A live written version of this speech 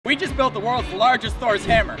We just built the world's largest Thor's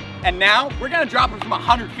hammer, and now we're gonna drop it from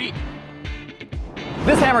 100 feet.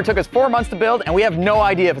 This hammer took us 4 months to build, and we have no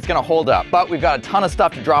idea if it's gonna hold up, but we've got a ton of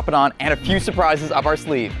stuff to drop it on and a few surprises up our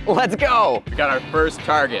sleeve. Let's go! We got our first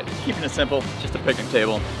target. Keeping it simple, just a picnic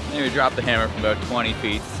table. Then we drop the hammer from about 20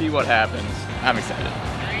 feet, see what happens. I'm excited.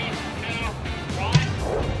 3, 2, 1.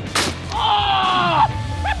 Oh!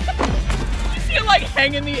 You see it like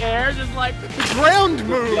hang in the air, just like the ground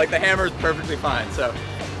move. Like the hammer is perfectly fine, so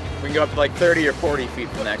we can go up to like 30 or 40 feet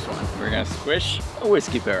for the next one. We're gonna squish a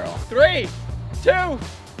whiskey barrel. 3, 2,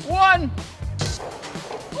 1.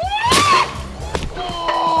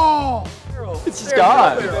 Oh! It's just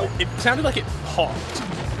gone. It sounded like it popped.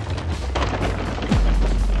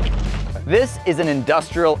 This is an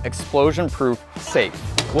industrial explosion-proof safe.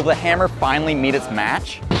 Will the hammer finally meet its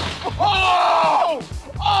match? Oh!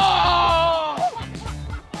 Oh!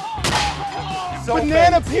 So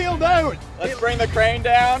Banana peeled out. let's bring the crane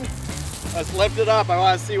down. Let's lift it up. I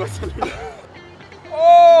want to see what's underneath.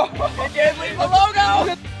 Oh! You can't leave the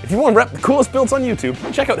logo! If you want to rep the coolest builds on YouTube,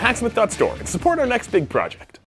 check out hacksmith.store and support our next big project.